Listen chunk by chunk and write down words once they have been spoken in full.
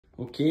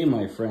Okay,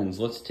 my friends,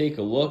 let's take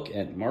a look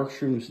at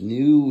Markstrom's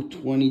new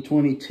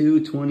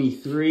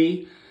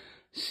 2022-23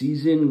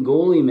 season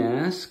goalie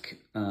mask.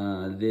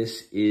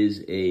 This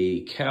is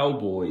a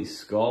cowboy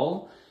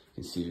skull.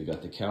 You can see we've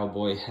got the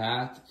cowboy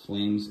hat,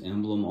 Flames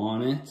emblem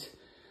on it.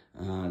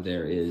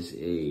 There is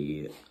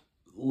a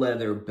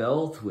leather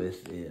belt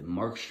with a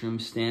Markstrom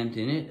stamped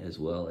in it, as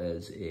well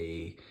as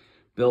a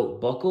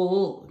belt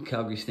buckle,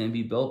 Calgary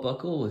Stampede belt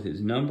buckle with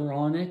his number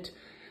on it.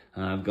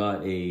 I've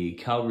got a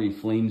Calgary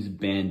Flames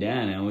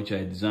bandana, which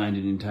I designed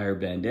an entire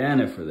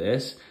bandana for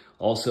this.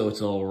 Also,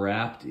 it's all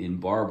wrapped in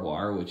barbed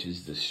wire, which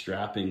is the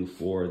strapping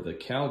for the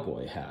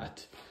cowboy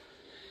hat.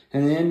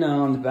 And then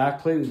on the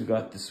back plate, we've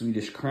got the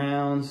Swedish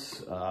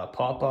crowns,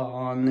 Papa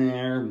on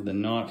there, the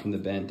knot from the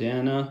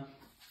bandana.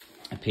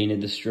 I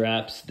painted the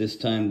straps, this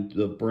time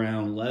the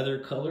brown leather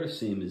color,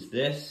 same as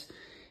this,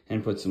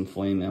 and put some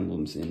flame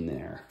emblems in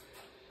there.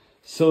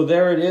 So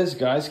there it is,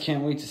 guys.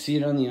 Can't wait to see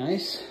it on the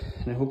ice,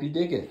 and I hope you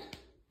dig it.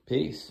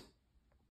 Peace.